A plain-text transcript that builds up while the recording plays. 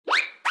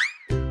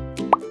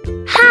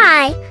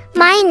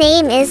my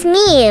name is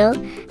Miu.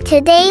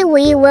 Today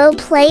we will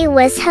play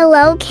with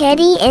Hello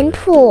Kitty in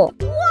pool.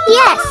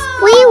 Yes,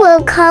 we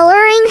will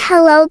coloring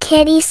Hello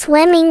Kitty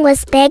swimming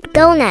with big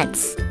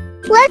donuts.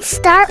 Let's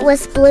start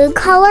with blue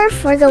color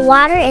for the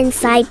water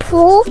inside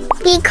pool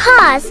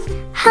because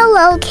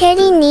Hello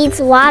Kitty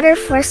needs water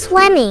for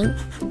swimming.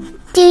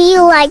 Do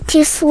you like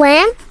to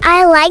swim?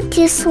 I like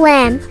to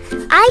swim.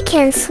 I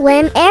can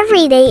swim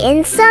every day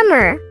in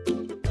summer.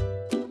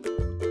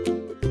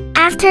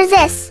 After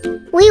this,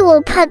 we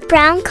will put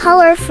brown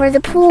color for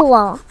the pool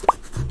wall.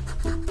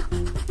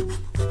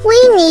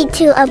 We need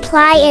to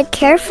apply it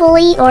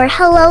carefully or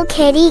Hello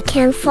Kitty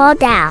can fall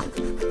down.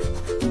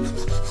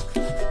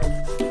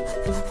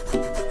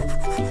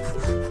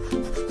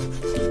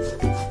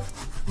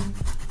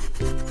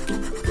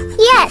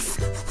 Yes!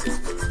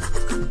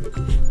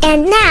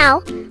 And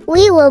now,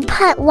 we will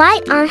put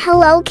white on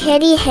Hello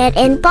Kitty head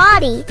and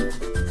body.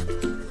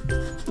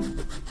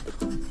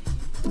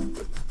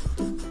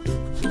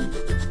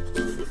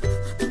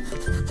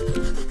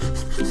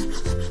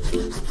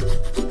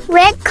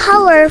 Red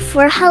color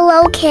for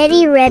Hello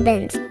Kitty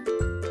ribbons.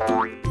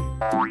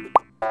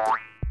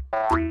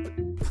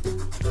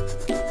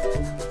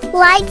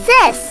 Like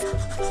this.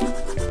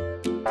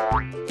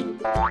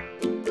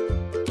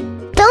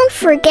 Don't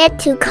forget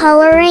to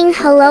coloring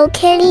Hello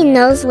Kitty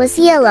nose with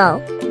yellow.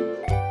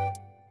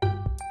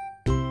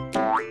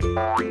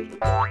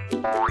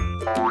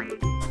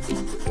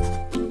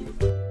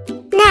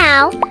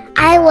 Now,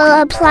 I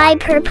will apply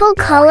purple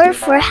color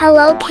for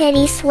Hello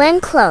Kitty swim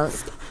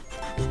clothes.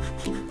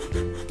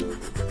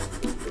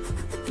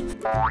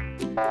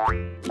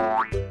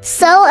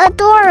 So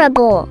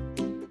adorable!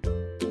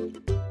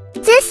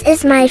 This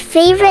is my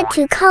favorite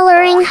to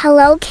coloring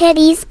Hello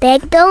Kitty's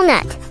big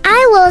donut.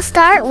 I will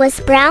start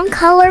with brown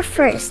color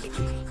first,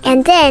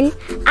 and then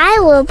I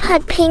will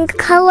put pink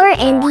color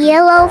and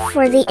yellow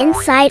for the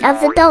inside of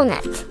the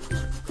donut.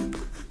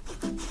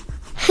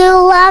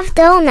 Who love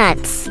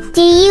donuts?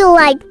 Do you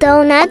like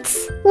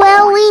donuts?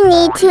 Well, we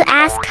need to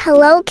ask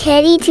Hello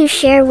Kitty to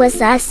share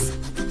with us.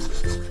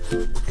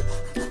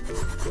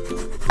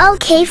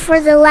 Okay, for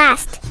the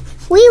last,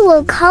 we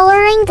will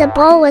coloring the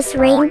bowl with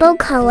rainbow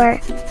color.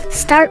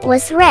 Start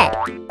with red,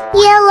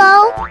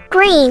 yellow,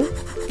 green,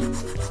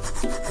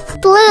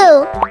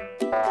 blue,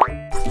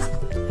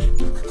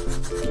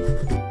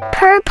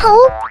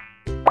 purple,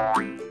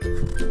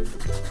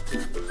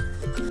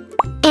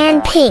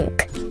 and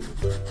pink.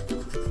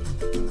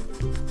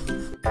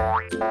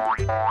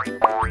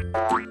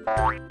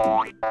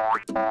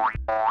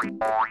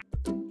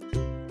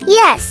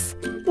 Yes,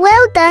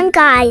 well done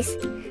guys.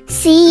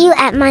 See you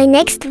at my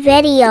next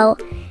video.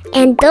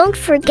 And don't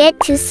forget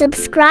to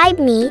subscribe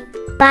me.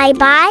 Bye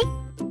bye.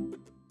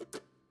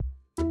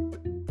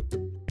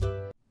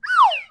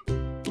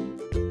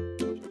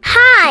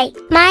 Hi,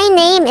 my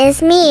name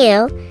is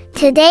Miu.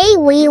 Today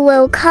we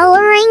will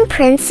coloring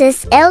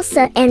Princess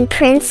Elsa and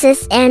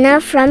Princess Anna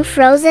from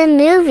Frozen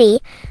movie.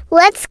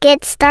 Let's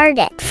get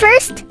started.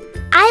 First,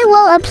 I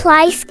will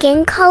apply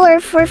skin color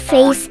for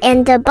face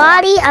and the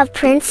body of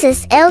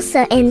Princess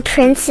Elsa and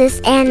Princess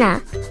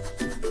Anna.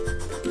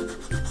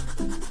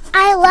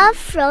 I love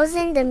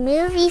Frozen the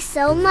movie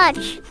so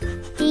much.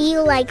 Do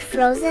you like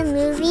Frozen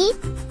movie?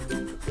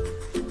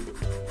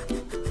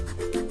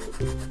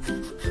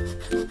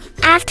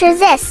 After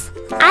this,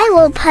 I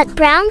will put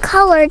brown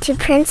color to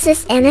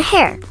Princess Anna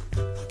hair.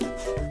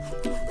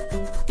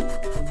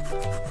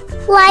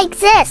 Like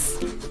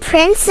this,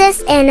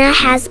 Princess Anna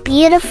has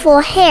beautiful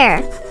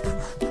hair.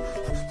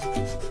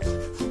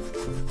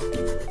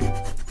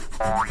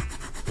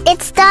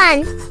 It's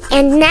done.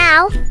 And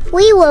now,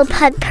 we will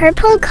put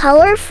purple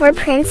color for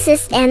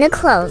Princess Anna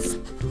clothes.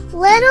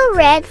 Little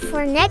red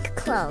for neck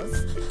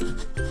clothes.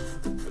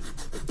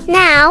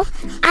 Now,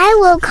 I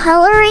will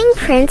coloring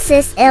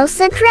Princess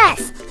Elsa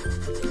dress.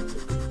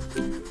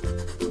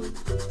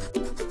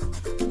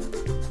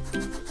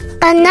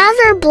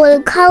 Another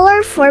blue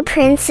color for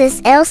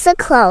Princess Elsa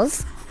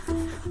clothes.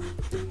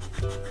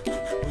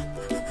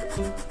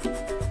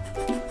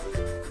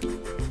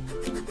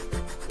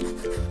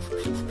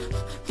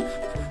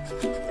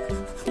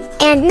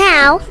 And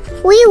now,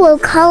 we will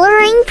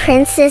coloring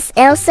Princess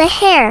Elsa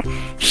hair.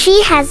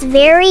 She has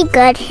very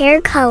good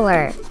hair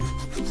color.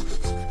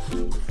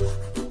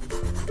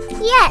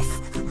 Yes!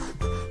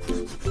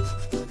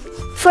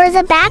 For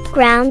the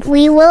background,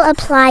 we will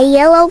apply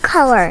yellow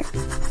color.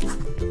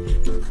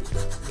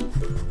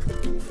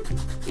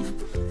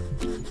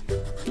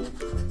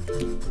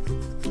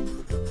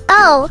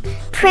 Oh,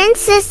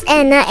 Princess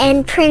Anna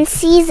and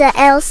Princess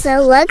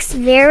Elsa looks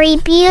very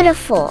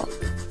beautiful.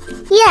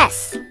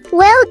 Yes!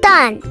 Well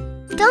done!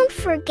 Don't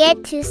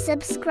forget to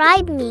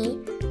subscribe me.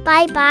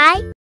 Bye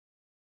bye.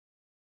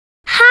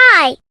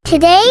 Hi!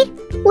 Today,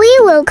 we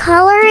will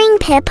coloring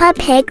Peppa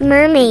Pig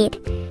Mermaid.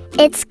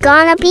 It's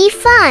gonna be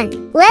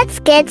fun. Let's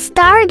get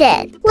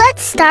started.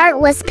 Let's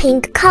start with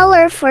pink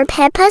color for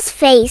Peppa's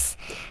face.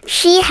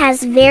 She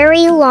has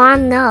very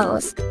long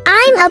nose.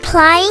 I'm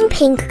applying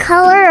pink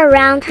color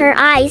around her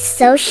eyes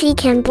so she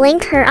can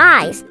blink her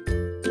eyes.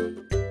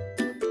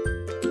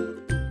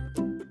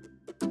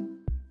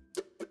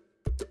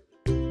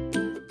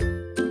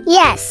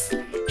 Yes,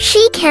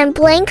 she can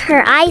blink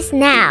her eyes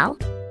now.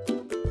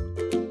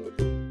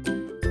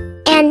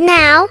 And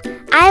now,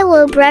 I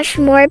will brush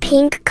more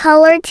pink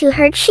color to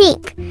her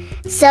cheek,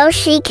 so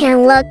she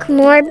can look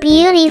more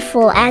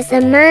beautiful as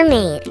a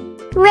mermaid.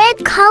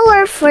 Red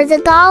color for the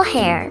doll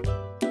hair.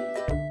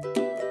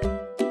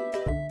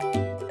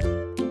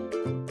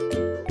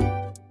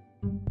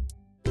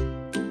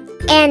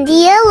 And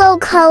yellow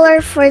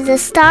color for the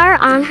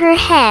star on her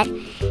head,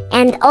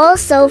 and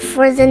also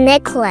for the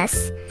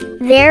necklace.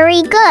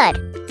 Very good.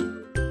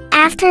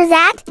 After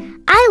that,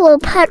 I will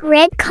put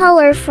red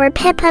color for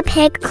Peppa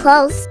Pig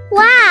clothes.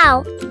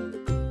 Wow!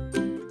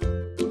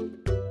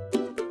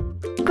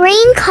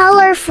 Green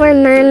color for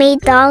mermaid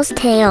doll's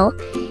tail,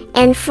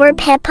 and for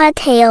Peppa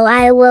tail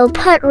I will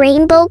put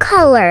rainbow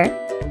color.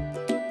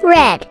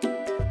 Red,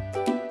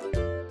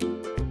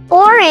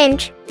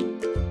 orange,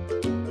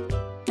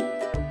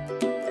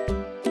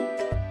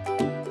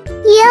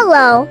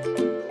 yellow,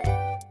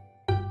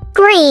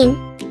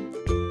 green,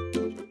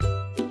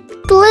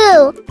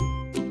 blue,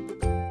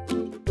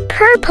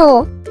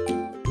 purple,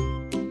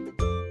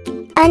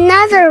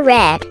 another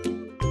red,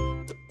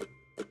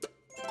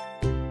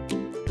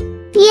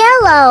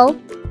 yellow,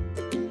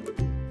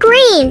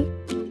 green,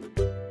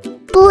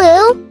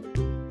 blue,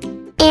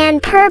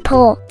 and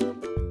purple.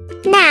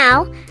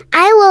 Now,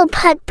 I will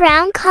put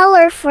brown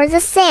color for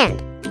the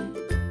sand.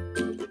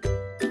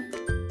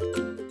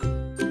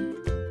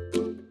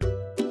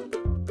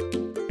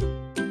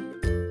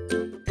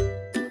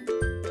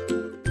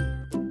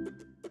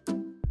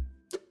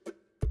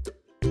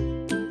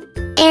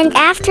 And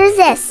after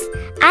this,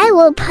 I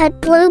will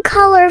put blue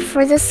color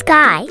for the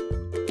sky.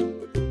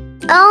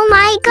 Oh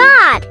my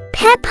God!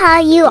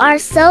 Peppa, you are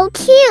so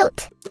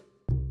cute!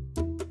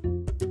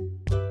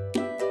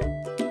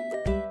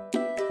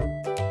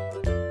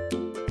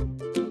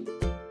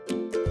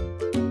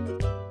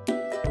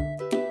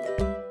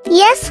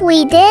 Yes,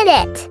 we did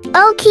it!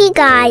 Okay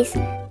guys,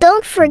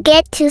 don't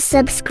forget to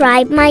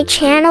subscribe my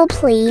channel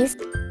please.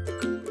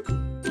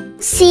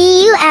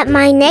 See you at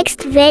my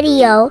next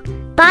video.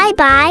 Bye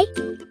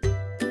bye!